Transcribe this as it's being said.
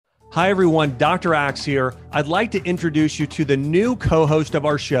Hi, everyone. Dr. Axe here. I'd like to introduce you to the new co-host of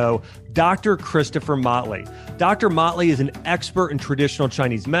our show, Dr. Christopher Motley. Dr. Motley is an expert in traditional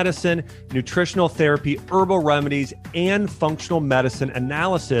Chinese medicine, nutritional therapy, herbal remedies, and functional medicine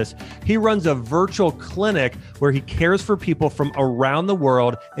analysis. He runs a virtual clinic where he cares for people from around the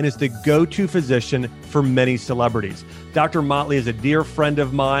world and is the go-to physician for many celebrities. Dr. Motley is a dear friend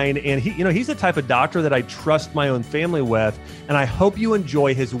of mine, and he's the type of doctor that I trust my own family with, and I hope you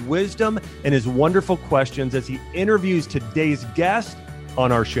enjoy his wisdom and his wonderful questions as he interviews today's guest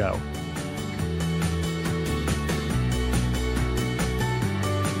on our show.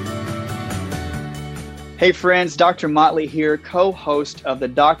 Hey friends, Dr. Motley here, co-host of the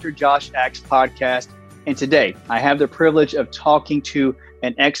Dr. Josh Axe podcast. And today I have the privilege of talking to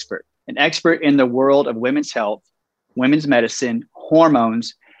an expert in the world of women's health, women's medicine,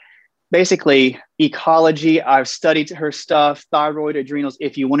 hormones, basically ecology. I've studied her stuff, thyroid, adrenals.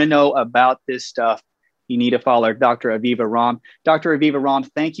 If you want to know about this stuff, you need to follow Dr. Aviva Romm. Dr. Aviva Romm,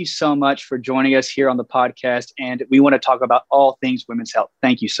 thank you so much for joining us here on the podcast. And we want to talk about all things women's health.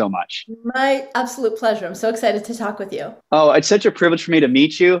 Thank you so much. My absolute pleasure. I'm so excited to talk with you. Oh, it's such a privilege for me to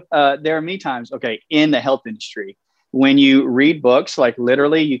meet you. There are many times, in the health industry, when you read books, like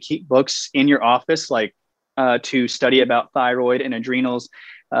literally you keep books in your office, to study about thyroid and adrenals.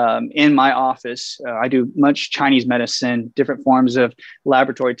 In my office, I do much Chinese medicine, different forms of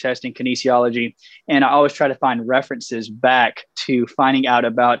laboratory testing, kinesiology, and I always try to find references back to finding out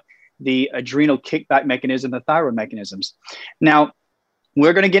about the adrenal kickback mechanism, the thyroid mechanisms. Now,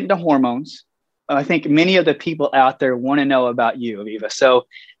 we're going to get into hormones. I think many of the people out there want to know about you, Aviva. So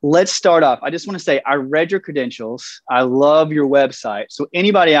let's start off. I just want to say I read your credentials. I love your website. So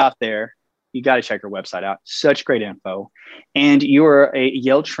anybody out there, you got to check your website out. Such great info. And you are a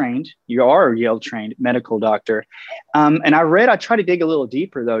Yale-trained medical doctor. And I tried to dig a little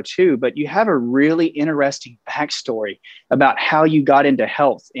deeper though, too, but you have a really interesting backstory about how you got into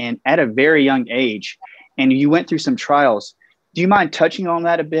health and at a very young age, and you went through some trials. Do you mind touching on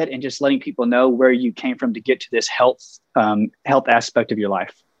that a bit and just letting people know where you came from to get to this health aspect of your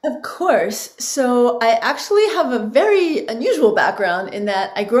life? Of course. So I actually have a very unusual background in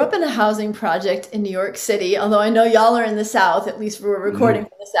that I grew up in a housing project in New York City, although I know y'all are in the South, at least we're recording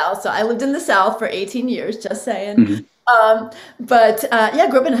from the South. So I lived in the South for 18 years, just saying. I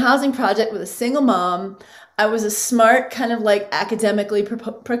grew up in a housing project with a single mom. I was a smart, kind of like academically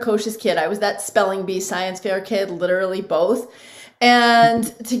precocious kid. I was that spelling bee, science fair kid, literally both. And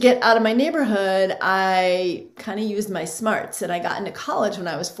to get out of my neighborhood, I kind of used my smarts, and I got into college when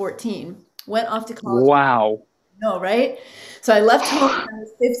I was 14. Went off to college. Wow. No, right? So I left home when I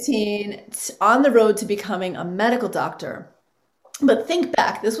was 15 on the road to becoming a medical doctor. But think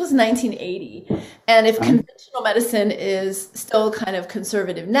back, this was 1980. And if conventional medicine is still kind of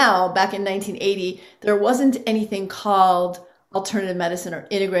conservative now, back in 1980, there wasn't anything called alternative medicine or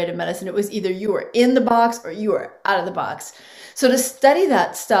integrative medicine. It was either you were in the box or you were out of the box. So to study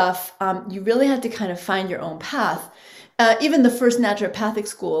that stuff, you really had to kind of find your own path. Even the first naturopathic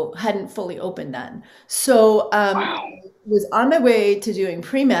school hadn't fully opened then. So I was on my way to doing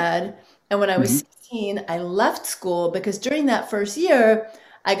pre-med. And when I was 16, I left school because during that first year,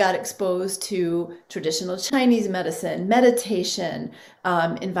 I got exposed to traditional Chinese medicine, meditation,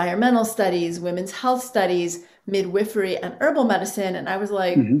 environmental studies, women's health studies, midwifery, and herbal medicine. And I was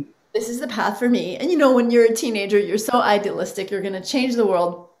like, this is the path for me. And when you're a teenager, you're so idealistic, you're going to change the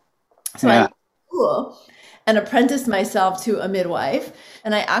world. So I went to school and apprenticed myself to a midwife.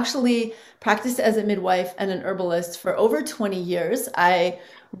 And I actually practiced as a midwife and an herbalist for over 20 years. I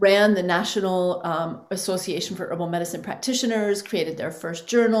ran the National Association for Herbal Medicine Practitioners, created their first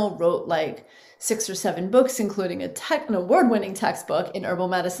journal, wrote like 6 or 7 books, including an award-winning textbook in herbal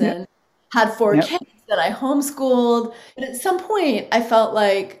medicine, had 4 kids that I homeschooled. And at some point, I felt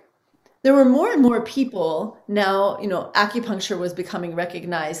like there were more and more people now, acupuncture was becoming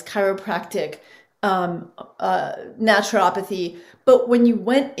recognized, chiropractic, naturopathy. But when you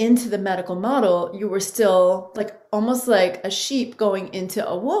went into the medical model, you were still like almost like a sheep going into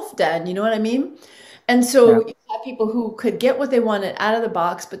a wolf den. You know what I mean? And so you had people who could get what they wanted out of the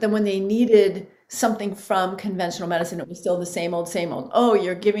box, but then when they needed something from conventional medicine, it was still the same old, same old. Oh,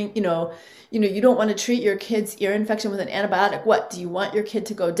 you're giving, you don't want to treat your kid's ear infection with an antibiotic. What? Do you want your kid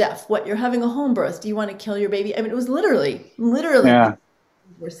to go deaf? What? You're having a home birth. Do you want to kill your baby? I mean, it was literally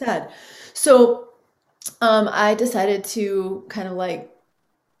were said. So I decided to kind of like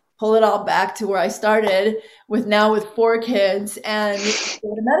pull it all back to where I started with 4 kids and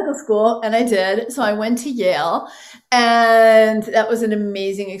go to medical school. And I did. So I went to Yale, and that was an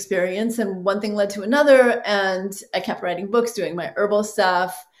amazing experience. And one thing led to another. And I kept writing books, doing my herbal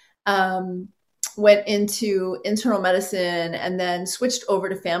stuff. went into internal medicine, and then switched over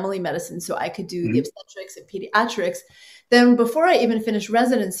to family medicine so I could do the obstetrics and pediatrics. Then before I even finished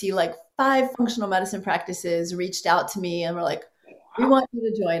residency, like 5 functional medicine practices reached out to me and were like, we want you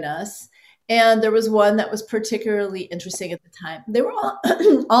to join us. And there was one that was particularly interesting at the time. They were all,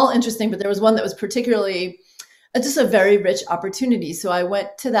 all interesting, but there was one that was particularly just a very rich opportunity. So I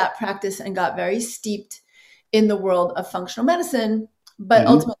went to that practice and got very steeped in the world of functional medicine, but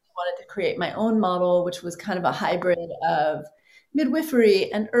ultimately wanted to create my own model, which was kind of a hybrid of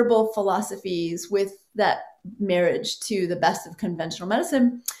midwifery and herbal philosophies with that marriage to the best of conventional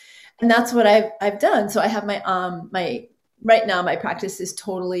medicine. And that's what I've done. So I have my right now, my practice is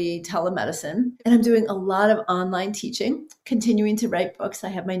totally telemedicine, and I'm doing a lot of online teaching, continuing to write books. I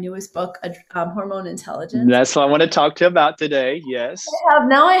have my newest book, Hormone Intelligence. That's what I want to talk to you about today. Yes.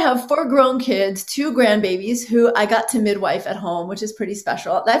 I have 4 grown kids, 2 grandbabies who I got to midwife at home, which is pretty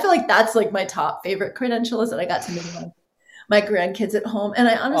special. I feel like that's like my top favorite credential, is that I got to midwife my grandkids at home. And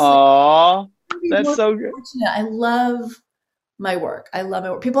I honestly, aww, that's so good. I love my work. I love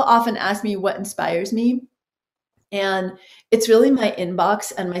my work. People often ask me what inspires me. And it's really my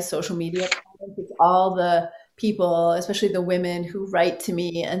inbox and my social media. It's all the people, especially the women, who write to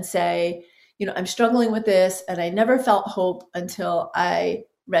me and say, I'm struggling with this and I never felt hope until I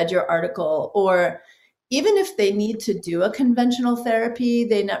read your article. Or even if they need to do a conventional therapy,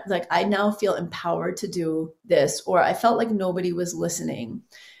 I now feel empowered to do this, or I felt like nobody was listening.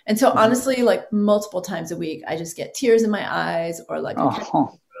 And so honestly, like multiple times a week, I just get tears in my eyes, or like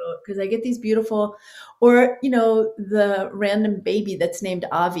because I get these beautiful, or, the random baby that's named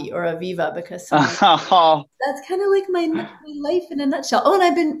Avi or Aviva, because that's kind of like my life in a nutshell. Oh, and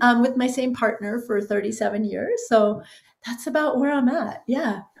I've been with my same partner for 37 years. So that's about where I'm at.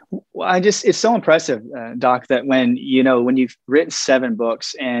 Yeah. Well, it's so impressive, Doc, that when you've written 7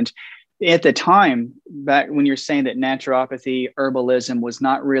 books, and at the time, back when you're saying that naturopathy, herbalism was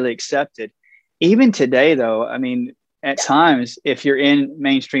not really accepted, even today, though, I mean, at times, if you're in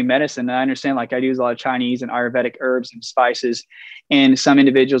mainstream medicine, I understand, like I use a lot of Chinese and Ayurvedic herbs and spices, and some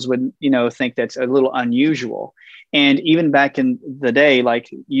individuals would, think that's a little unusual. And even back in the day, like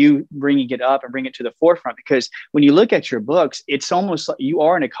you bringing it up and bring it to the forefront, because when you look at your books, it's almost like you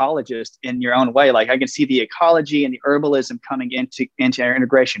are an ecologist in your own way. Like I can see the ecology and the herbalism coming into our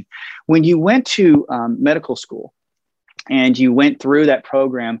integration. When you went to medical school and you went through that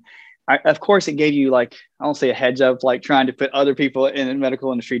program, of course, it gave you, like, I don't say a heads up, like trying to put other people in the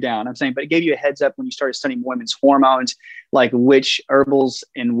medical industry down. I'm saying, but it gave you a heads up when you started studying women's hormones, like which herbals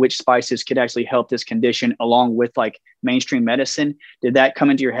and which spices could actually help this condition, along with like mainstream medicine. Did that come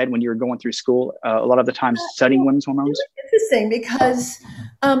into your head when you were going through school a lot of the times studying women's hormones? It's interesting because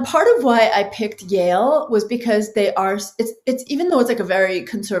part of why I picked Yale was because it's even though it's like a very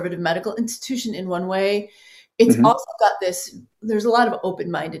conservative medical institution in one way, it's also got there's a lot of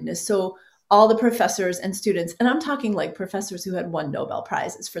open-mindedness. So all the professors and students, and I'm talking like professors who had won Nobel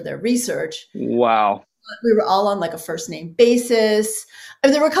Prizes for their research. Wow. We were all on like a first name basis.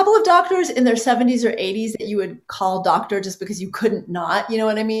 And there were a couple of doctors in their 70s or 80s that you would call doctor just because you couldn't not, you know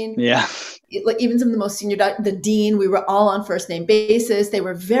what I mean? Yeah. Like even some of the most senior the dean, we were all on first name basis. They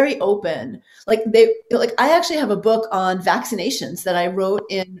were very open. I actually have a book on vaccinations that I wrote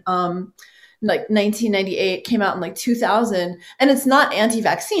in, like 1998, came out in like 2000, and it's not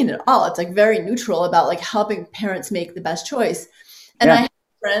anti-vaccine at all. It's like very neutral about like helping parents make the best choice. And I had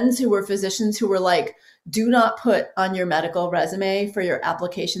friends who were physicians who were like, do not put on your medical resume for your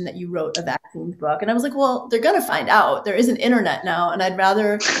application that you wrote a vaccines book. And I was like, well, they're going to find out. There is an internet now, and I'd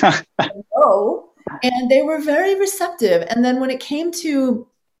rather go. And they were very receptive. And then when it came to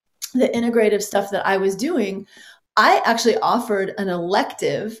the integrative stuff that I was doing, I actually offered an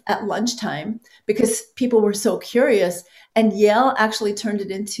elective at lunchtime because people were so curious, and Yale actually turned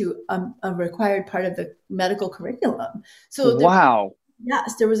it into a required part of the medical curriculum. So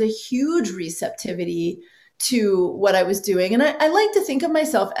there was a huge receptivity to what I was doing. And I like to think of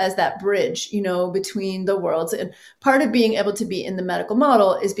myself as that bridge, between the worlds. And part of being able to be in the medical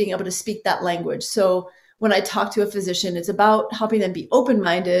model is being able to speak that language. So when I talk to a physician, it's about helping them be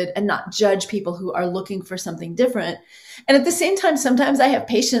open-minded and not judge people who are looking for something different. And at the same time, sometimes I have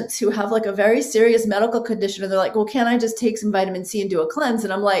patients who have like a very serious medical condition, and they're like, well, can I just take some vitamin C and do a cleanse?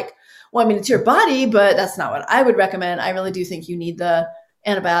 And I'm like, well, I mean, it's your body, but that's not what I would recommend. I really do think you need the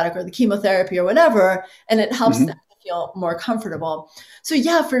antibiotic or the chemotherapy or whatever. And it helps them to feel more comfortable. So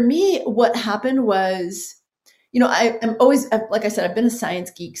yeah, for me, what happened was, I am always, like I said, I've been a science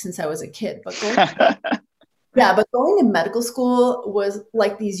geek since I was a kid, but going to medical school was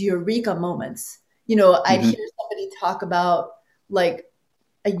like these eureka moments. I'd hear somebody talk about like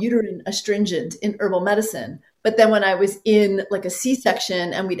a uterine astringent in herbal medicine. But then when I was in like a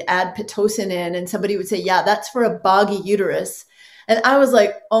C-section and we'd add Pitocin in and somebody would say, yeah, that's for a boggy uterus. And I was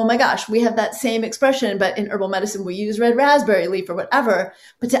like, oh my gosh, we have that same expression, but in herbal medicine, we use red raspberry leaf or whatever.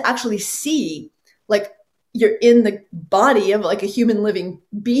 But to actually see, like, you're in the body of like a human living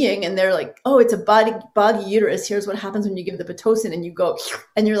being and they're like, oh, it's a boggy uterus. Here's what happens when you give the Pitocin, and you go,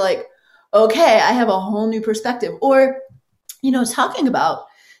 and you're like, okay, I have a whole new perspective. Or, talking about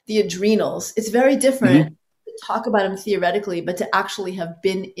the adrenals, it's very different to talk about them theoretically, but to actually have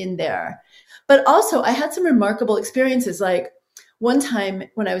been in there. But also I had some remarkable experiences. Like one time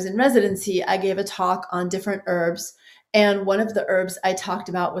when I was in residency, I gave a talk on different herbs. And one of the herbs I talked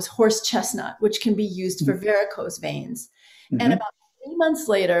about was horse chestnut, which can be used for varicose veins. And about 3 months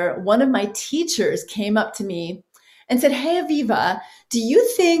later, one of my teachers came up to me and said, hey, Aviva, do you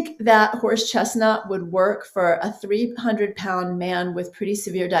think that horse chestnut would work for a 300-pound man with pretty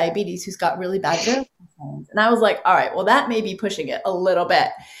severe diabetes who's got really bad varicose veins? And I was like, all right, well, that may be pushing it a little bit.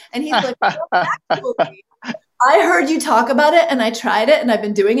 And he's like, well, actually, I heard you talk about it and I tried it and I've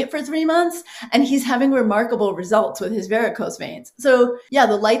been doing it for 3 months and he's having remarkable results with his varicose veins. So yeah,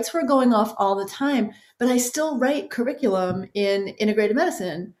 the lights were going off all the time, but I still write curriculum in integrated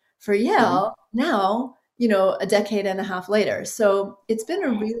medicine for Yale now, a decade and a half later. So it's been a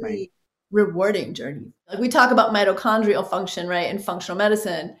really rewarding journey. Like we talk about mitochondrial function, right, in functional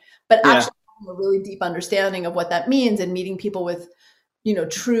medicine, but actually having a really deep understanding of what that means and meeting people with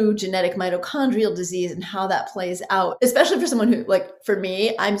true genetic mitochondrial disease and how that plays out, especially for someone who, like, for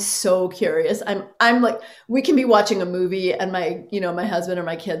me, I'm so curious. I'm like, we can be watching a movie and my husband or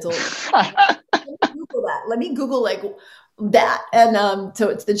my kids will Google that. Let me Google like that. And so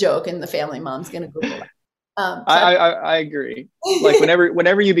it's the joke and the family mom's going to Google that. I agree. Like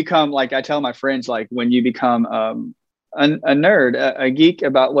whenever you become, like I tell my friends, like when you become a nerd, a geek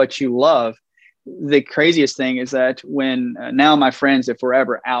about what you love, the craziest thing is that when now my friends, if we're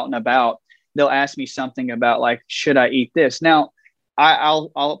ever out and about, they'll ask me something about like, should I eat this? Now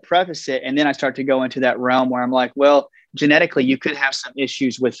I'll preface it. And then I start to go into that realm where I'm like, well, genetically, you could have some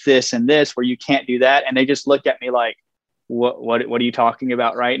issues with this and this where you can't do that. And they just look at me like, what are you talking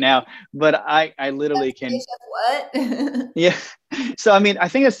about right now? But I literally can. What? Yeah. So, I mean, I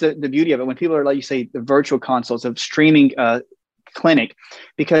think that's the beauty of it. When people are, like you say, the virtual consults of streaming clinic,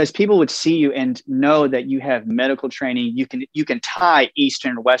 because people would see you and know that you have medical training. You can tie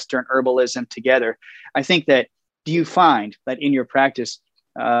Eastern and Western herbalism together. I think that, do you find that in your practice,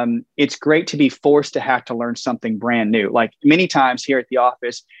 it's great to be forced to have to learn something brand new? Like many times here at the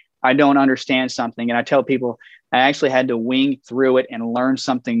office, I don't understand something. And I tell people I actually had to wing through it and learn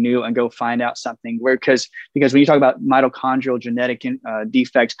something new and go find out something because when you talk about mitochondrial genetic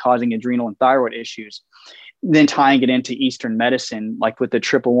defects causing adrenal and thyroid issues, then tying it into Eastern medicine, like with the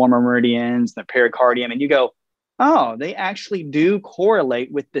triple warmer meridians, the pericardium, and you go, oh, they actually do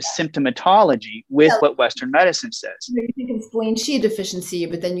correlate with the symptomatology with what Western medicine says. You think of spleen Qi deficiency,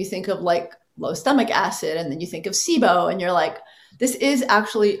 but then you think of like low stomach acid, and then you think of SIBO, and you're like, this is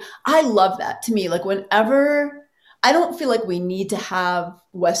actually, I love that. To me, like whenever, I don't feel like we need to have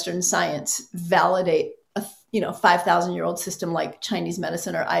Western science validate a 5,000-year-old system like Chinese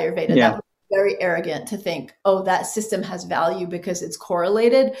medicine or Ayurveda. Yeah. That would be very arrogant to think, oh, that system has value because it's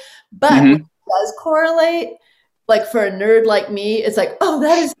correlated. But when it does correlate, like for a nerd like me, it's like, oh,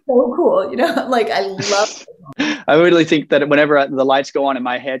 that is so cool. Like I love it. I really think that whenever the lights go on in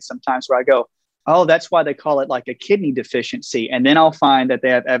my head, sometimes where I go, oh, that's why they call it like a kidney deficiency. And then I'll find that they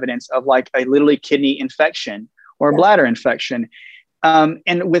have evidence of like a literally kidney infection or a bladder infection.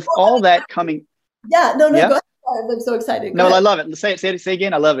 And with all that coming. Yeah, no, go ahead. I'm so excited. No, I love it. Say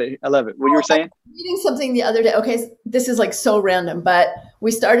again. I love it. What you were saying? I was reading something the other day. Okay, this is like so random, but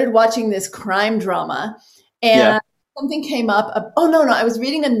we started watching this crime drama and something came up. I was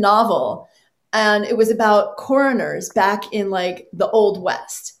reading a novel and it was about coroners back in like the Old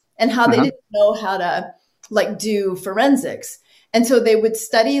West and how they didn't know how to like do forensics. And so they would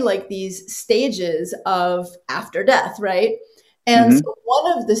study like these stages of after death, right? And so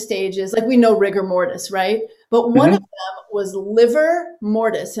one of the stages, like we know rigor mortis, right? But one of them was livor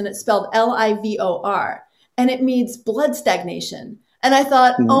mortis, and it's spelled LIVOR, and it means blood stagnation. And I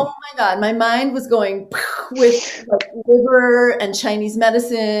thought, oh my God, my mind was going with like liver and Chinese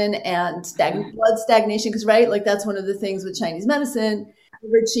medicine and blood stagnation. Because, right, like that's one of the things with Chinese medicine,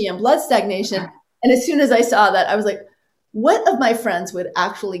 liver qi and blood stagnation. And as soon as I saw that, I was like, what of my friends would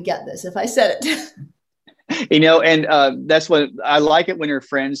actually get this if I said it? And that's what I like it when your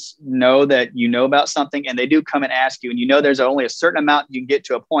friends know that you know about something and they do come and ask you, and there's only a certain amount you can get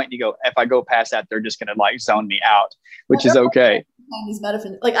to a point. You go, if I go past that, they're just going to like zone me out, which is okay. Chinese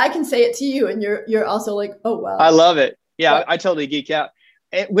medicine. Like I can say it to you and you're also like, oh, wow. I love it. Yeah, I totally geek out.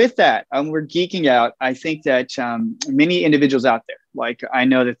 And with that, we're geeking out. I think that many individuals out there, like I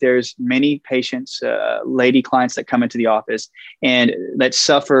know that there's many patients, lady clients that come into the office and that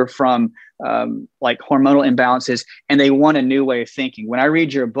suffer from like hormonal imbalances, and they want a new way of thinking. When I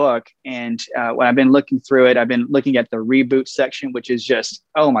read your book and when I've been looking through it, I've been looking at the reboot section, which is just,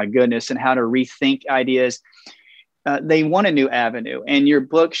 oh my goodness, and how to rethink ideas. They want a new avenue. And your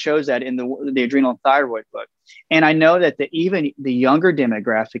book shows that in the adrenal and thyroid book. And I know that even the younger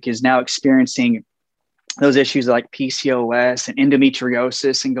demographic is now experiencing those issues like PCOS and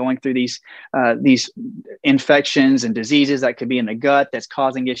endometriosis and going through these infections and diseases that could be in the gut that's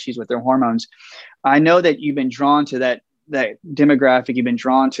causing issues with their hormones. I know that you've been drawn to that demographic. You've been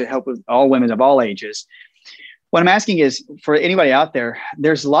drawn to help with all women of all ages. What I'm asking is, for anybody out there,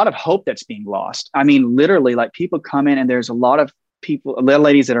 there's a lot of hope that's being lost. I mean, literally, like people come in and there's a lot of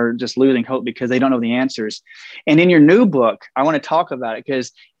ladies that are just losing hope because they don't know the answers. And in your new book, I want to talk about it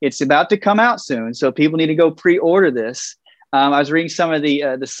because it's about to come out soon. So people need to go pre-order this. I was reading some of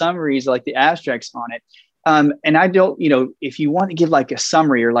the summaries, like the abstracts on it. And I don't, if you want to give like a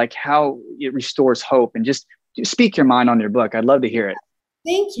summary or like how it restores hope and just speak your mind on your book, I'd love to hear it.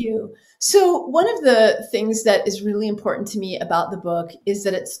 Thank you. So one of the things that is really important to me about the book is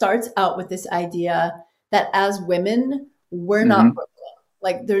that it starts out with this idea that as women, we're not broken.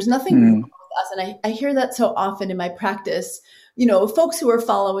 Like there's nothing wrong with us. And I hear that so often in my practice, folks who are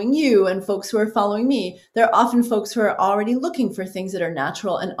following you and folks who are following me, they're often folks who are already looking for things that are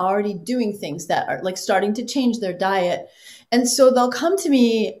natural and already doing things that are like starting to change their diet. And so they'll come to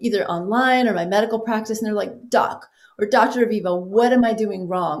me either online or my medical practice and they're like, Doc, or Dr. Aviva, what am I doing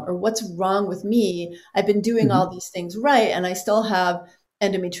wrong? Or what's wrong with me? I've been doing all these things right, and I still have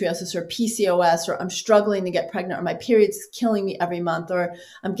endometriosis or PCOS, or I'm struggling to get pregnant, or my period's killing me every month, or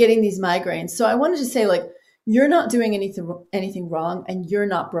I'm getting these migraines. So I wanted to say, like, you're not doing anything wrong, and you're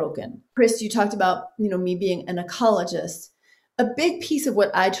not broken. Chris, you talked about, me being an ecologist. A big piece of what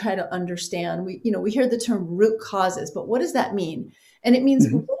I try to understand, we hear the term root causes, but what does that mean? And it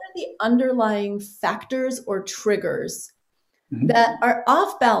means what are the underlying factors or triggers that are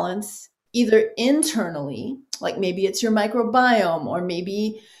off balance, either internally, like maybe it's your microbiome, or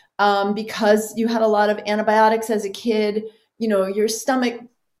maybe because you had a lot of antibiotics as a kid, your stomach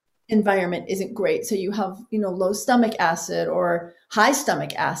environment isn't great. So you have, low stomach acid or high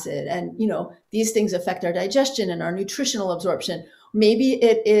stomach acid. And, these things affect our digestion and our nutritional absorption. Maybe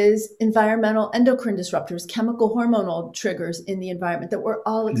it is environmental endocrine disruptors, chemical hormonal triggers in the environment that we're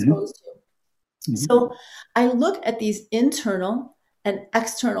all exposed to. So I look at these internal and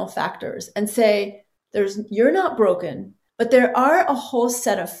external factors and say, you're not broken, but there are a whole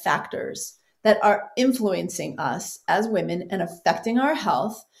set of factors that are influencing us as women and affecting our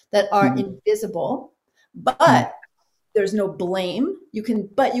health that are invisible, but there's no blame.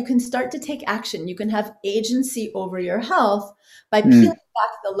 But you can start to take action. You can have agency over your health by peeling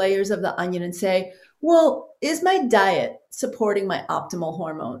back the layers of the onion and say, well, is my diet supporting my optimal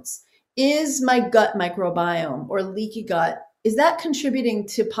hormones? Is my gut microbiome or leaky gut, is that contributing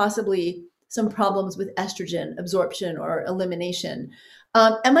to possibly some problems with estrogen absorption or elimination?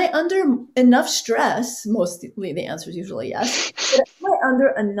 Am I under enough stress? Mostly the answer is usually yes. But am I under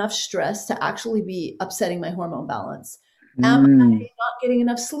enough stress to actually be upsetting my hormone balance? Am I not getting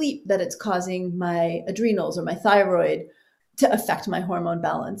enough sleep that it's causing my adrenals or my thyroid to affect my hormone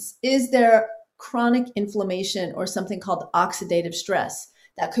balance? Is there chronic inflammation or something called oxidative stress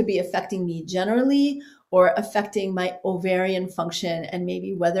that could be affecting me generally or affecting my ovarian function and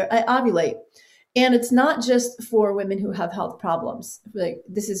maybe whether I ovulate? And it's not just for women who have health problems. Like,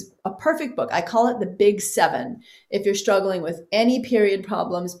 this is a perfect book. I call it the Big Seven. If you're struggling with any period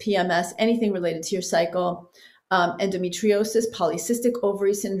problems, PMS, anything related to your cycle, endometriosis, polycystic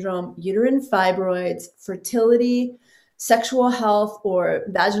ovary syndrome, uterine fibroids, fertility, sexual health, or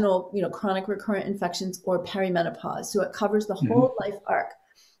vaginal, chronic recurrent infections, or perimenopause. So it covers the whole life arc.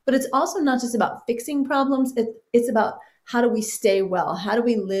 But it's also not just about fixing problems. It's about how do we stay well? How do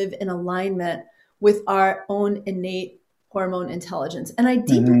we live in alignment with our own innate hormone intelligence? And I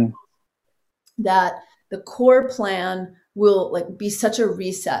deeply believe that the core plan will be such a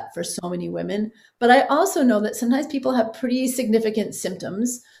reset for so many women. But I also know that sometimes people have pretty significant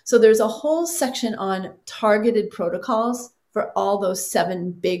symptoms. So there's a whole section on targeted protocols for all those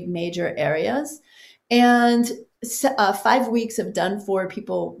 7 big major areas. And 5 weeks of done for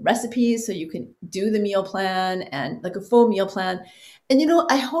people recipes, so you can do the meal plan and like a full meal plan. And,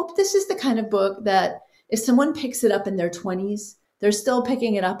 I hope this is the kind of book that if someone picks it up in their 20s, they're still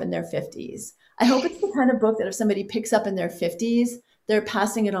picking it up in their 50s. I hope it's the kind of book that if somebody picks up in their 50s, they're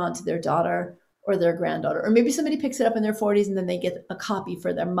passing it on to their daughter or their granddaughter, or maybe somebody picks it up in their 40s and then they get a copy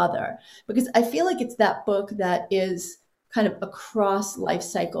for their mother. Because I feel like it's that book that is kind of across life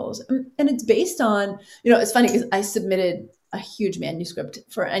cycles. And it's based on, it's funny because I submitted a huge manuscript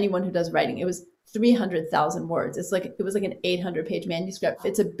for anyone who does writing. It was 300,000 words. It was like an 800-page manuscript.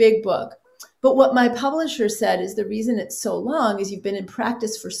 It's a big book. But what my publisher said is the reason it's so long is you've been in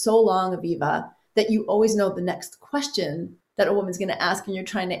practice for so long, Aviva, that you always know the next question that a woman's going to ask, and you're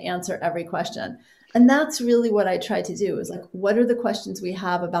trying to answer every question. And that's really what I try to do, is like, what are the questions we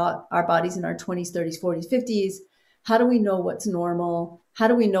have about our bodies in our 20s, 30s, 40s, 50s? How do we know what's normal? How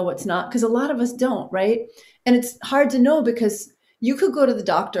do we know what's not? Because a lot of us don't, right? And it's hard to know because you could go to the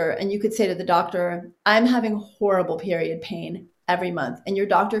doctor and you could say to the doctor, I'm having horrible period pain every month. And your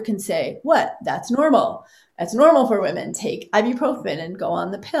doctor can say, what? That's normal. That's normal for women. Take ibuprofen and go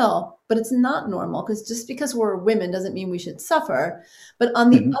on the pill. But it's not normal, because just because we're women doesn't mean we should suffer. But on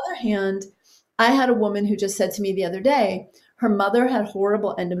the other hand, I had a woman who just said to me the other day, her mother had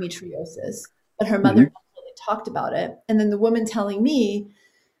horrible endometriosis, but her mother never really talked about it. And then the woman telling me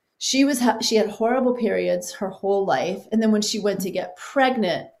she had horrible periods her whole life. And then when she went to get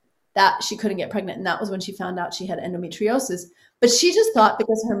pregnant, that she couldn't get pregnant. And that was when she found out she had endometriosis. But she just thought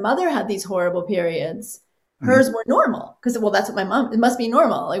because her mother had these horrible periods, hers were normal. Because, well, that's what it must be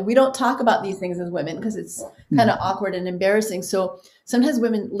normal. Like, we don't talk about these things as women because it's kind of awkward and embarrassing. So sometimes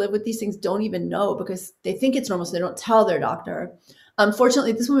women live with these things, don't even know, because they think it's normal. So they don't tell their doctor.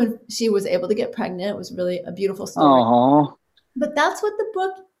 Unfortunately, this woman, she was able to get pregnant. It was really a beautiful story. Aww. But that's what the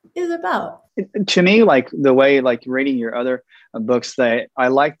book is about. To me, like the way, like reading your other books, that I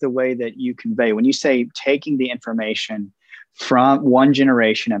like the way that you convey when you say taking the information from one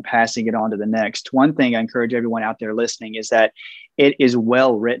generation and passing it on to the next. One thing I encourage everyone out there listening is that it is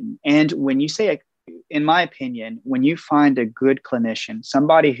well written. And when you say, in my opinion, when you find a good clinician,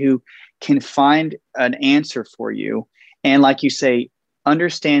 somebody who can find an answer for you, and like you say,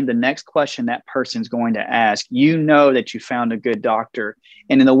 understand the next question that person's going to ask, you know that you found a good doctor.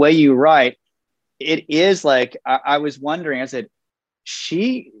 And in the way you write, it is like, I was wondering, I said,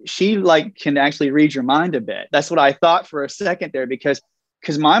 she like can actually read your mind a bit. That's what I thought for a second there, because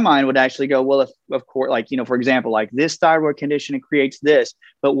my mind would actually go, well, if, of course, like, for example, like this thyroid condition, it creates this,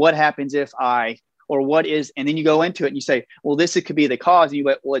 but what happens if or what is, and then you go into it and you say, well, this could be the cause. And you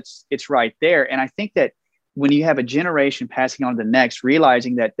went, well, it's right there. And I think that when you have a generation passing on to the next,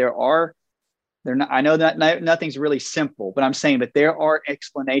 realizing that I know that nothing's really simple, but I'm saying that there are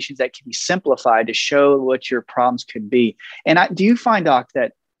explanations that can be simplified to show what your problems could be. And do you find, Doc,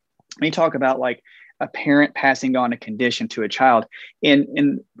 that when you talk about like a parent passing on a condition to a child,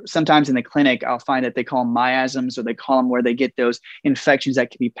 and sometimes in the clinic, I'll find that they call them miasms, or they call them where they get those infections that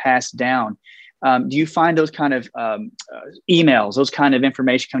can be passed down. Do you find those kind of emails, those kind of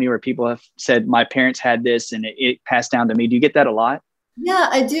information coming to you where people have said, my parents had this and it passed down to me? Do you get that a lot? Yeah,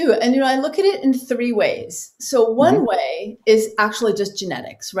 I do. And, I look at it in three ways. So one way is actually just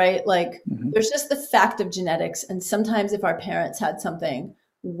genetics, right? Like there's just the fact of genetics. And sometimes if our parents had something,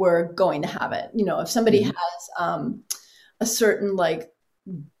 we're going to have it. If somebody has a certain like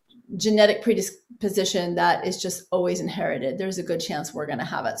genetic predisposition that is just always inherited, there's a good chance we're going to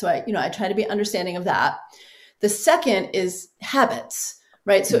have it. So I try to be understanding of that. The second is habits,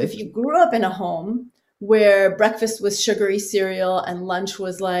 right? So if you grew up in a home where breakfast was sugary cereal and lunch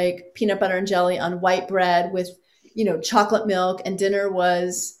was like peanut butter and jelly on white bread with, chocolate milk, and dinner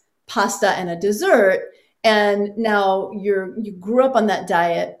was pasta and a dessert, and now you grew up on that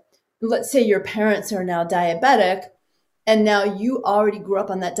diet. Let's say your parents are now diabetic, and now you already grew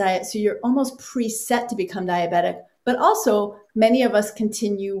up on that diet. So you're almost preset to become diabetic, but also many of us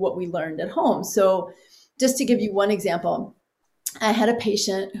continue what we learned at home. So just to give you one example, I had a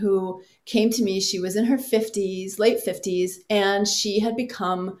patient who came to me. She was in her 50s, late 50s, and she had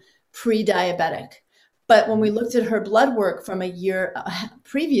become pre-diabetic. But when we looked at her blood work from a year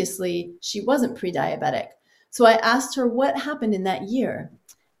previously, she wasn't pre-diabetic. So I asked her what happened in that year.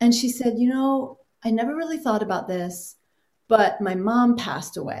 And she said, I never really thought about this, but my mom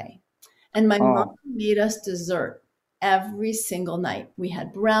passed away. And my mom made us dessert every single night. We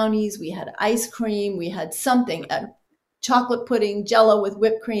had brownies, we had ice cream, we had something, chocolate pudding, Jell-O with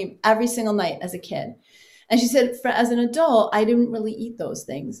whipped cream every single night as a kid. And she said, as an adult, I didn't really eat those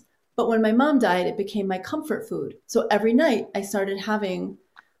things. But when my mom died, it became my comfort food. So every night I started having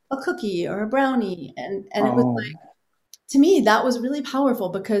a cookie or a brownie. And it was like, to me, that was really powerful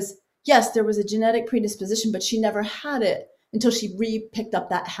because yes, there was a genetic predisposition, but she never had it until she picked up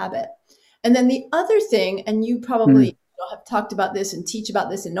that habit. And then the other thing, and you probably have talked about this and teach about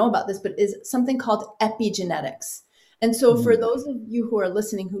this and know about this, but is something called epigenetics. And so for those of you who are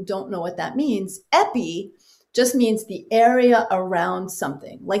listening who don't know what that means, epi just means the area around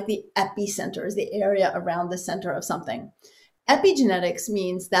something, like the epicenter is the area around the center of something. Epigenetics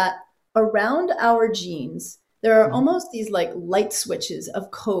means that around our genes, there are almost these like light switches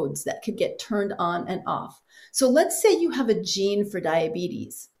of codes that could get turned on and off. So let's say you have a gene for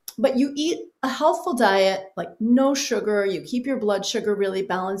diabetes, but you eat a healthful diet, like no sugar, you keep your blood sugar really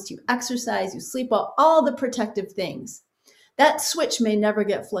balanced, you exercise, you sleep well, all the protective things. That switch may never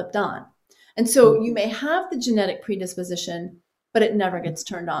get flipped on. And so you may have the genetic predisposition, but it never gets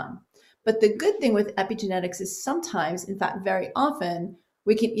turned on. But the good thing with epigenetics is sometimes, in fact, very often,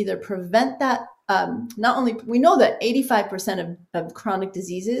 we can either prevent that. Not only, we know that 85% of chronic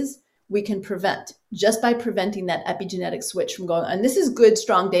diseases we can prevent just by preventing that epigenetic switch from going on. And this is good,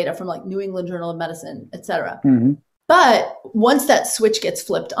 strong data from like New England Journal of Medicine, et cetera. But once that switch gets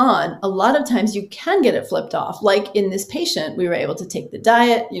flipped on, a lot of times you can get it flipped off. Like in this patient, we were able to take the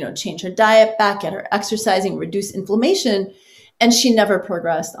diet, change her diet back, get her exercising, reduce inflammation, and she never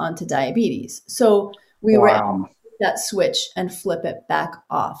progressed onto diabetes. So we were able to flip that switch and flip it back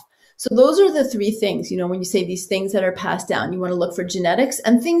off. So those are the three things, when you say these things that are passed down, you want to look for genetics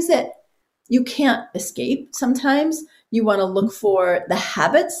and things that you can't escape. Sometimes you want to look for the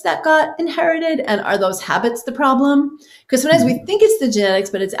habits that got inherited, and are those habits the problem? Because sometimes we think it's the genetics,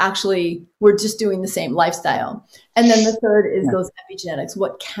 but it's actually, we're just doing the same lifestyle. And then the third is those epigenetics.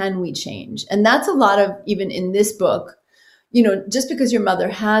 What can we change? And that's a lot of, even in this book, just because your mother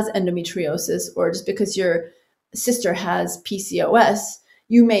has endometriosis or just because your sister has PCOS,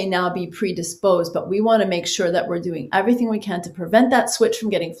 you may now be predisposed, but we want to make sure that we're doing everything we can to prevent that switch from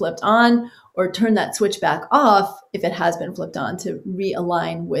getting flipped on or turn that switch back off if it has been flipped on, to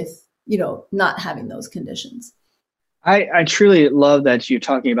realign with, not having those conditions. I truly love that you're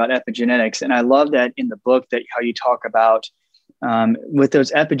talking about epigenetics. And I love that in the book that how you talk about with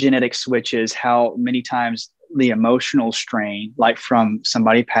those epigenetic switches, how many times the emotional strain, like from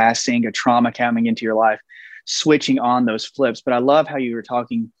somebody passing, a trauma coming into your life, switching on those flips. But I love how you were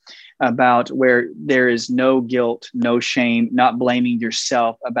talking about where there is no guilt, no shame, not blaming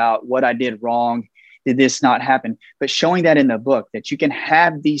yourself about what I did wrong. Did this not happen? But showing that in the book, that you can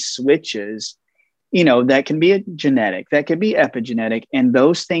have these switches, that can be a genetic, that could be epigenetic, and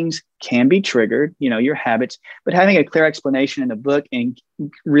those things can be triggered, your habits, but having a clear explanation in the book and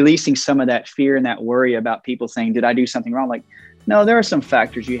releasing some of that fear and that worry about people saying, did I do something wrong? Like, no, there are some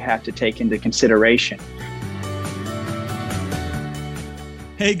factors you have to take into consideration.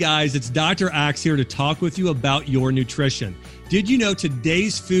 Hey guys, it's Dr. Axe here to talk with you about your nutrition. Did you know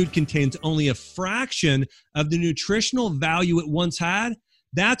today's food contains only a fraction of the nutritional value it once had?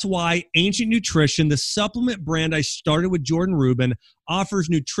 That's why Ancient Nutrition, the supplement brand I started with Jordan Rubin, offers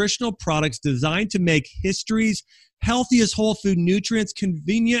nutritional products designed to make history's healthiest whole food nutrients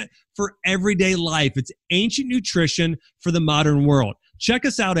convenient for everyday life. It's Ancient Nutrition for the modern world. Check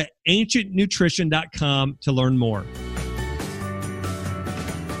us out at ancientnutrition.com to learn more.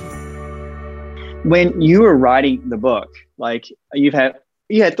 When you were writing the book, like you had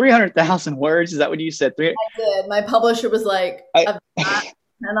 300,000 words. Is that what you said? I did. My publisher was like, I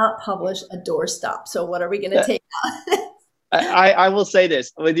cannot publish a doorstop. So what are we going to take on? I will say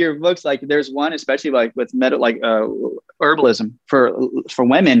this with your books, like there's one, especially like with herbalism for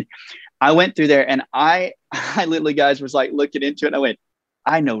women. I went through there and I literally, guys, was like looking into it. And I went,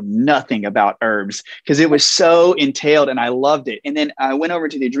 I know nothing about herbs because it was so entailed and I loved it. And then I went over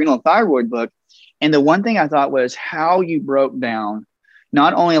to the adrenal and thyroid book. And the one thing I thought was how you broke down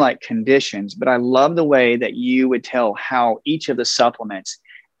not only like conditions, but I love the way that you would tell how each of the supplements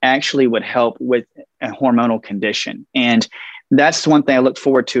actually would help with a hormonal condition. And that's one thing I look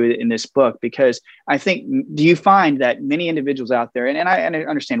forward to in this book, because I think, do you find that many individuals out there, and I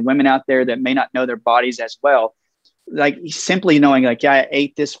understand women out there that may not know their bodies as well, like simply knowing like, yeah, I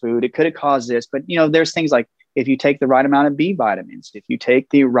ate this food, it could have caused this, but there's things like, if you take the right amount of B vitamins, if you take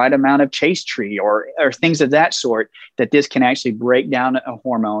the right amount of chaste tree or things of that sort, that this can actually break down a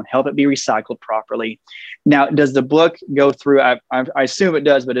hormone, help it be recycled properly. Now, does the book go through, I assume it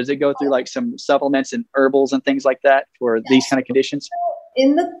does, but does it go through like some supplements and herbals and things like that for these kind of conditions?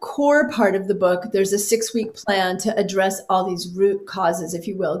 In the core part of the book, there's a 6-week plan to address all these root causes, if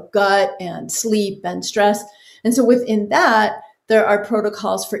you will, gut and sleep and stress. And so within that, there are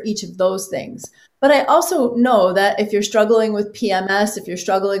protocols for each of those things. But I also know that if you're struggling with PMS, if you're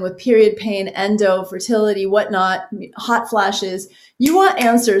struggling with period pain, endo, fertility, whatnot, hot flashes, you want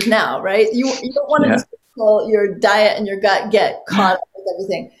answers now, right? You don't want to just let your diet and your gut get caught up with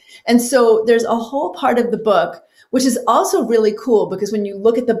everything. And so there's a whole part of the book which is also really cool because when you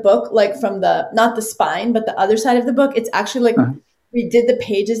look at the book, like from the, not the spine, but the other side of the book, it's actually like we did the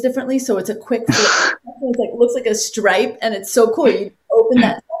pages differently. So it's a quick flip. It's like, looks like a stripe, and it's so cool. You open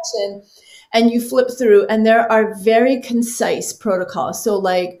that section and you flip through, and there are very concise protocols. So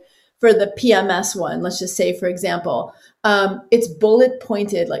like for the PMS one, let's just say, for example, it's bullet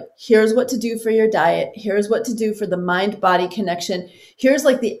pointed, like here's what to do for your diet. Here's what to do for the mind body connection. Here's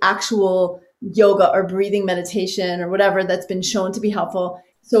like the actual yoga or breathing meditation or whatever that's been shown to be helpful.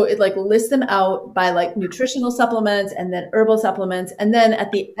 So it like lists them out by like nutritional supplements and then herbal supplements. And then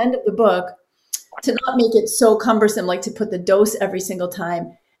at the end of the book, to not make it so cumbersome, like to put the dose every single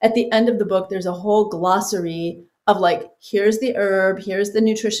time, at the end of the book, there's a whole glossary of like, here's the herb, here's the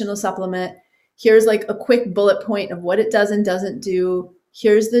nutritional supplement, here's like a quick bullet point of what it does and doesn't do,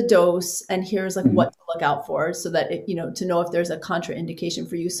 here's the dose, and here's like what to look out for so that it, to know if there's a contraindication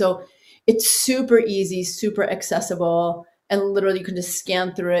for you. So it's super easy, super accessible, and literally you can just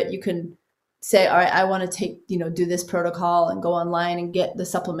scan through it. You can say, all right, I want to take, do this protocol and go online and get the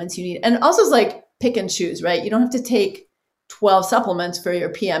supplements you need. And also it's like pick and choose, right? You don't have to take 12 supplements for your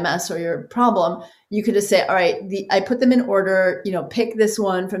PMS or your problem. You could just say, all right, I put them in order, pick this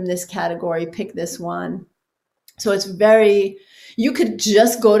one from this category, pick this one. So it's you could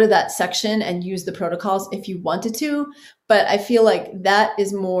just go to that section and use the protocols if you wanted to, but I feel like that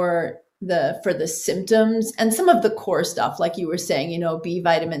is more for the symptoms and some of the core stuff, like you were saying, B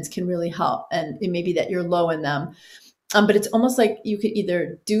vitamins can really help, and it may be that you're low in them. But it's almost like you could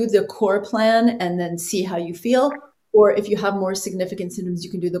either do the core plan and then see how you feel, or if you have more significant symptoms, you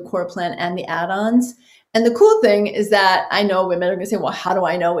can do the core plan and the add-ons. And the cool thing is that I know women are going to say, well, how do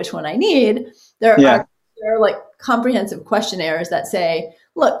I know which one I need? There are like comprehensive questionnaires that say,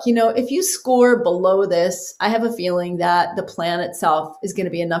 look, if you score below this, I have a feeling that the plan itself is going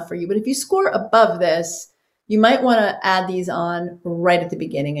to be enough for you. But if you score above this, you might want to add these on right at the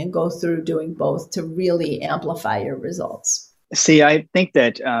beginning and go through doing both to really amplify your results. See, I think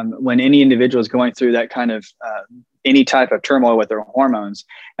that when any individual is going through that kind of any type of turmoil with their hormones,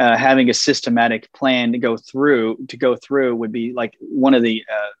 having a systematic plan to go through would be like one of the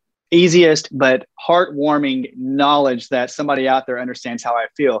easiest but heartwarming knowledge that somebody out there understands how I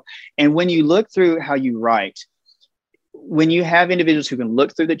feel. And when you look through how you write, when you have individuals who can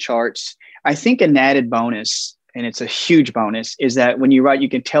look through the charts, I think an added bonus, and it's a huge bonus, is that when you write, you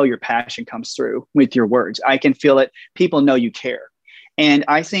can tell your passion comes through with your words. I can feel it. People know you care. And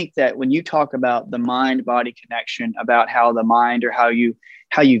I think that when you talk about the mind-body connection, about how the mind or how you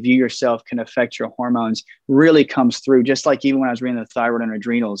view yourself can affect your hormones, really comes through. Just like even when I was reading the thyroid and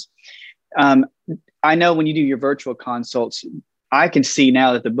adrenals, I know when you do your virtual consults, I can see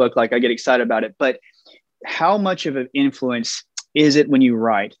now that the book, like I get excited about it, but how much of an influence is it when you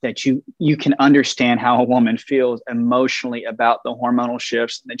write that you can understand how a woman feels emotionally about the hormonal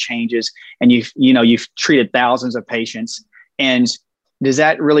shifts and the changes, and you've treated thousands of patients, and does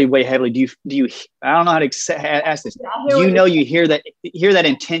that really weigh heavily? Do you? I don't know how to ask this. You hear that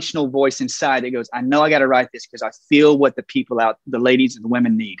intentional voice inside that goes, I know I got to write this because I feel what the ladies and the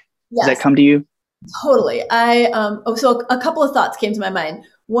women need. Yes. Does that come to you? Totally. So a couple of thoughts came to my mind.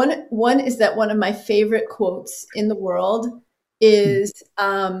 One is that one of my favorite quotes in the world is,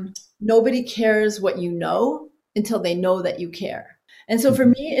 nobody cares what you know until they know that you care. And so for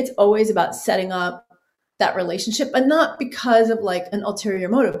me, it's always about setting up that relationship, but not because of like an ulterior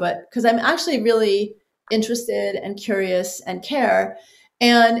motive, but because I'm actually really interested and curious and care.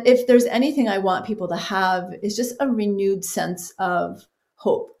 And if there's anything I want people to have is just a renewed sense of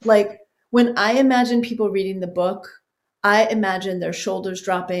hope. Like when I imagine people reading the book, I imagine their shoulders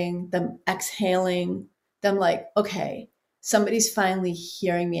dropping, them exhaling, them like, okay, somebody's finally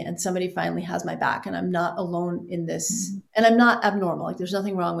hearing me and somebody finally has my back and I'm not alone in this and I'm not abnormal. Like there's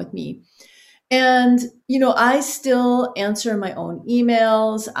nothing wrong with me. And, I still answer my own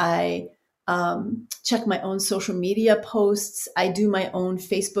emails. I check my own social media posts. I do my own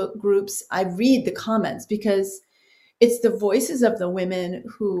Facebook groups. I read the comments because it's the voices of the women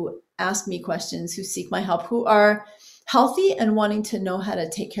who ask me questions, who seek my help, who are healthy and wanting to know how to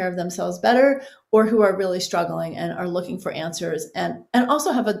take care of themselves better, or who are really struggling and are looking for answers and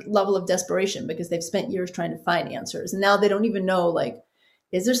also have a level of desperation because they've spent years trying to find answers. And now they don't even know, like,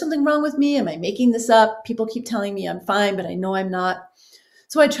 is there something wrong with me? Am I making this up? People keep telling me I'm fine, but I know I'm not.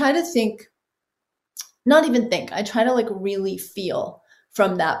 So I try to I try to like really feel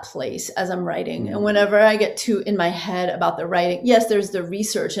from that place as I'm writing. And whenever I get too in my head about the writing, yes, there's the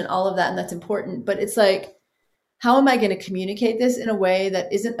research and all of that, and that's important, but it's like, how am I going to communicate this in a way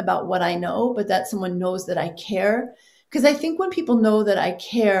that isn't about what I know, but that someone knows that I care? Because I think when people know that I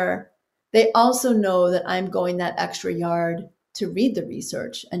care, they also know that I'm going that extra yard to read the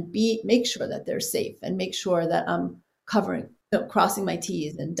research and make sure that they're safe and make sure that I'm crossing my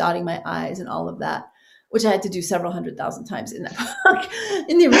T's and dotting my I's and all of that, which I had to do several 100,000 times in that book,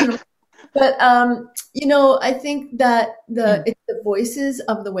 in the original. But, I think that it's the voices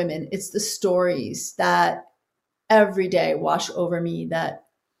of the women, it's the stories that every day wash over me that,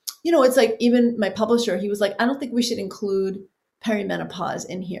 it's like even my publisher, he was like, I don't think we should include perimenopause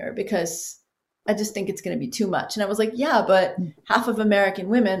in here because I just think it's going to be too much. And I was like, yeah, but half of American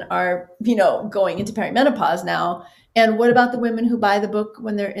women are, going into perimenopause now. And what about the women who buy the book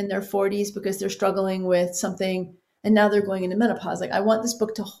when they're in their 40s because they're struggling with something and now they're going into menopause? Like, I want this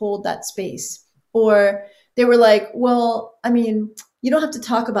book to hold that space. Or they were like, well, I mean, you don't have to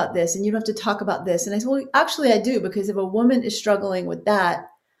talk about this and you don't have to talk about this. And I said, well, actually I do, because if a woman is struggling with that,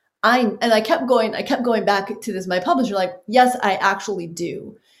 I kept going back to this, my publisher, like, yes, I actually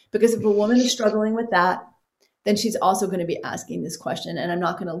do. Because if a woman is struggling with that, then she's also going to be asking this question, and I'm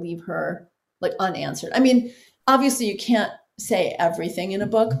not going to leave her like unanswered. I mean, obviously you can't say everything in a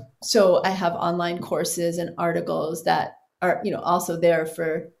book. So I have online courses and articles that are, also there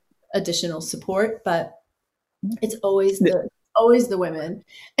for additional support, but it's always the women.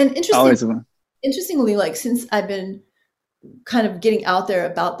 And interestingly, like since I've been kind of getting out there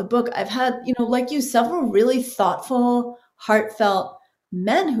about the book, I've had, like you, several really thoughtful, heartfelt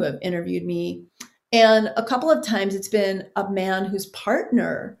men who have interviewed me. And a couple of times it's been a man whose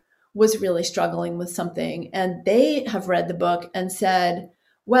partner was really struggling with something. And they have read the book and said,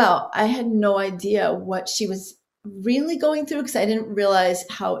 wow, I had no idea what she was really going through because I didn't realize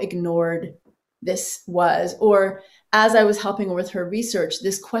how ignored this was. Or as I was helping her with her research,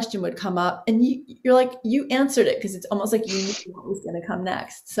 this question would come up and you're like, you answered it because it's almost like you knew what was going to come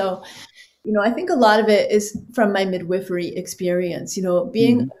next. So, I think a lot of it is from my midwifery experience.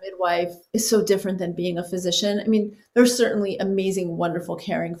 Being a midwife is so different than being a physician. I mean, there's certainly amazing, wonderful,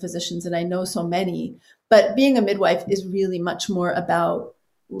 caring physicians, and I know so many, but being a midwife is really much more about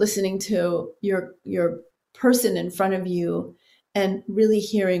listening to your person in front of you and really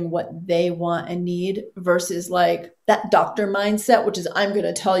hearing what they want and need versus like that doctor mindset, which is I'm going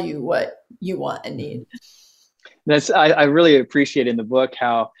to tell you what you want and need. I really appreciate in the book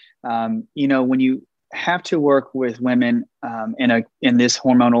how, when you have to work with women in this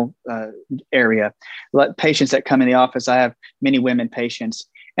hormonal area, patients that come in the office, I have many women patients,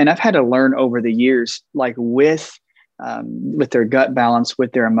 and I've had to learn over the years, like with their gut balance,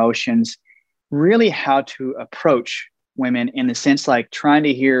 with their emotions, really how to approach women in the sense like trying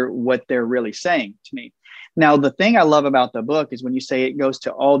to hear what they're really saying to me. Now, the thing I love about the book is when you say it goes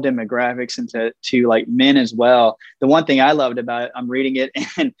to all demographics and to like men as well. The one thing I loved about it, I'm reading it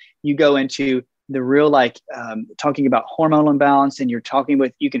and you go into the real, like talking about hormonal imbalance, and you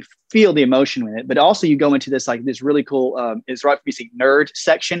can feel the emotion in it, but also you go into this, like this really cool, it's right for me, nerd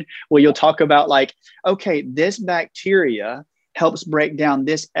section where you'll talk about like, okay, this bacteria helps break down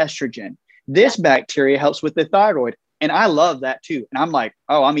this estrogen. This bacteria helps with the thyroid. And I love that too. And I'm like,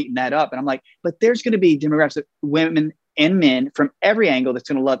 oh, I'm eating that up. And I'm like, but there's going to be demographics of women and men from every angle that's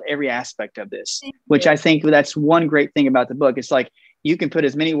going to love every aspect of this, which I think that's one great thing about the book. It's like, you can put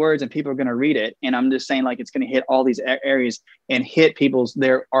as many words and people are going to read it. And I'm just saying, like, it's going to hit all these areas and hit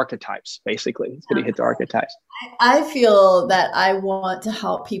their archetypes, basically. It's going to hit their archetypes. I feel that I want to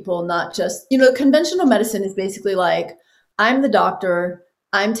help people, not just, conventional medicine is basically like, I'm the doctor,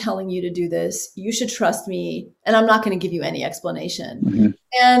 I'm telling you to do this, you should trust me, and I'm not going to give you any explanation. Mm-hmm.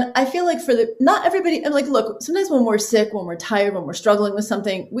 And I feel like not everybody, I'm like, look, sometimes when we're sick, when we're tired, when we're struggling with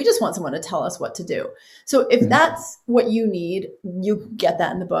something, we just want someone to tell us what to do. So if that's what you need, you get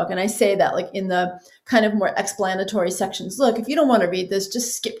that in the book. And I say that like in the kind of more explanatory sections, look, if you don't want to read this,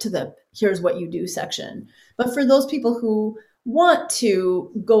 just skip to the here's what you do section. But for those people who want to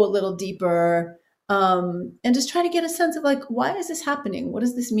go a little deeper, and just try to get a sense of like, why is this happening? What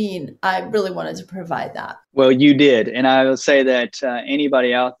does this mean? I really wanted to provide that. Well, you did. And I will say that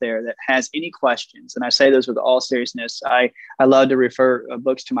anybody out there that has any questions, and I say this with all seriousness, I love to refer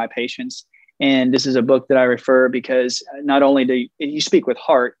books to my patients. And this is a book that I refer because not only do you speak with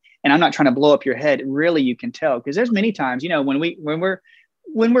heart, and I'm not trying to blow up your head, really you can tell, because there's many times,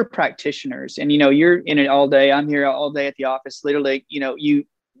 when we're practitioners and, you're in it all day, I'm here all day at the office, literally,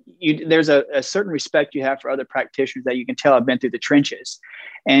 there's a certain respect you have for other practitioners that you can tell have been through the trenches,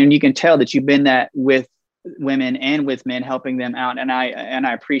 and you can tell that you've been that with women and with men, helping them out. And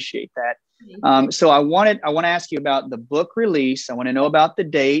I appreciate that. So I want to ask you about the book release. I want to know about the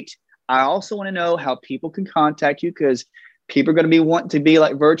date. I also want to know how people can contact you, because people are going to be wanting to be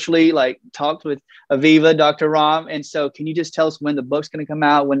like virtually like talked with Aviva, Dr. Romm. And so can you just tell us when the book's going to come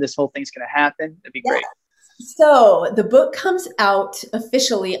out, when this whole thing's going to happen? That'd be great. So the book comes out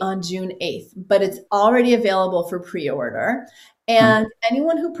officially on June 8th, but it's already available for pre-order. And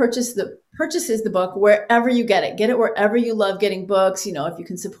anyone who purchases the book, wherever you get it wherever you love getting books. You know, if you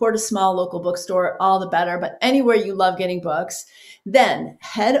can support a small local bookstore, all the better, but anywhere you love getting books, then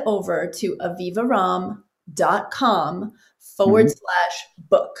head over to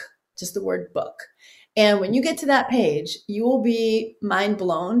avivaromm.com/book, just the word book. And when you get to that page, you will be mind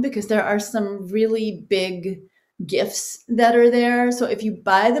blown because there are some really big gifts that are there. So if you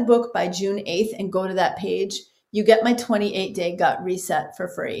buy the book by June 8th and go to that page, you get my 28-day gut reset for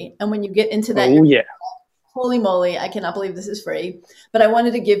free. And when you get into that, holy moly, I cannot believe this is free. But I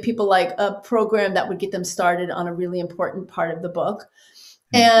wanted to give people like a program that would get them started on a really important part of the book.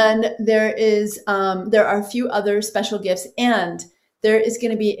 And there are a few other special gifts, and there is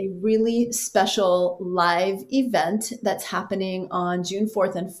going to be a really special live event that's happening on June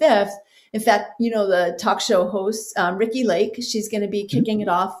 4th and 5th. In fact, you know, the talk show host, Ricki Lake, she's going to be kicking it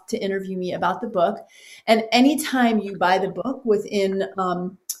off to interview me about the book. And anytime you buy the book within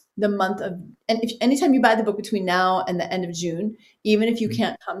the month of, anytime you buy the book between now and the end of June, even if you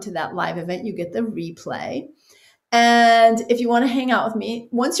can't come to that live event, you get the replay. And if you want to hang out with me,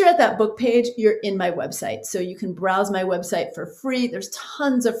 once you're at that book page, you're in my website. So you can browse my website for free. There's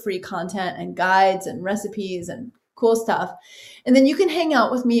tons of free content and guides and recipes and cool stuff. And then you can hang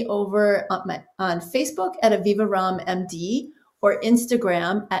out with me over on Facebook at Aviva Romm MD or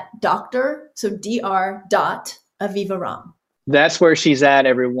Instagram at Dr. Aviva Romm. That's where she's at,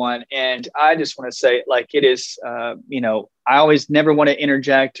 everyone. And I just want to say, like, it is, you know, I always never want to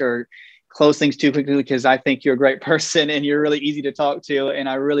interject or close things too quickly because I think you're a great person and you're really easy to talk to. And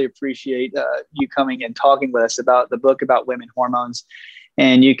I really appreciate you coming and talking with us about the book about women hormones.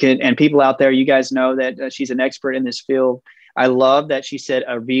 And and people out there, you guys know that she's an expert in this field. I love that she said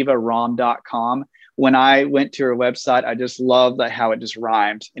avivaromm.com. When I went to her website, I just love how it just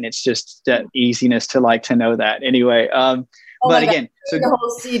rhymed, and it's just that easiness to know that. Anyway, but again, so the whole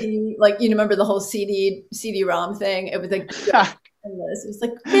CD, like, you remember the whole CD-ROM thing? It was like, it was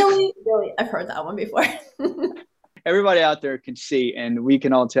like, really? I've heard that one before. Everybody out there can see, and we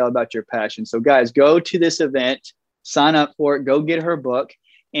can all tell about your passion. So guys, go to this event, sign up for it, go get her book,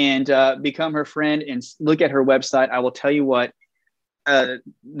 and become her friend and look at her website. I will tell you what,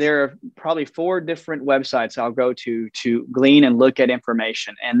 there are probably 4 different websites I'll go to glean and look at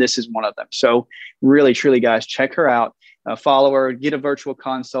information. And this is one of them. So really, truly, guys, check her out, follow her, get a virtual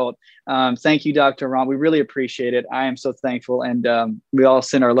consult. Thank you, Dr. Romm. We really appreciate it. I am so thankful. And we all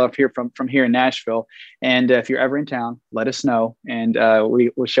send our love here from here in Nashville. And if you're ever in town, let us know, and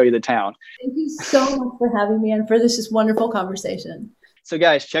we'll show you the town. Thank you so much for having me and for this just wonderful conversation. So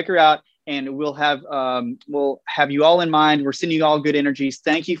guys, check her out. And we'll have you all in mind. We're sending you all good energies.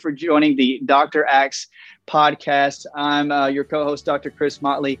 Thank you for joining the Dr. Axe podcast. I'm your co-host, Dr. Chris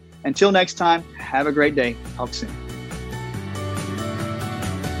Motley. Until next time, have a great day. Talk soon.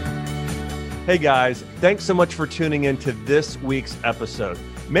 Hey guys, thanks so much for tuning in to this week's episode.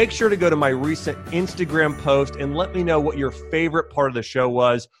 Make sure to go to my recent Instagram post and let me know what your favorite part of the show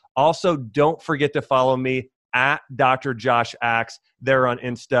was. Also, don't forget to follow me at Dr. Josh Axe there on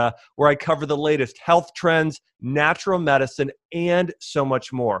Insta, where I cover the latest health trends, natural medicine, and so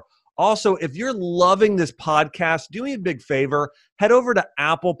much more. Also, if you're loving this podcast, do me a big favor, head over to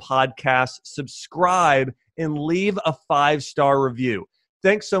Apple Podcasts, subscribe, and leave a 5-star review.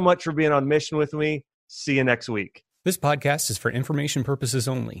 Thanks so much for being on mission with me. See you next week. This podcast is for information purposes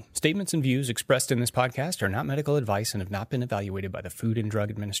only. Statements and views expressed in this podcast are not medical advice and have not been evaluated by the Food and Drug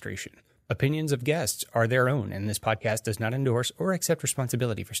Administration. Opinions of guests are their own, and this podcast does not endorse or accept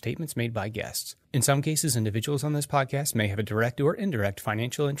responsibility for statements made by guests. In some cases, individuals on this podcast may have a direct or indirect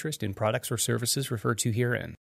financial interest in products or services referred to herein.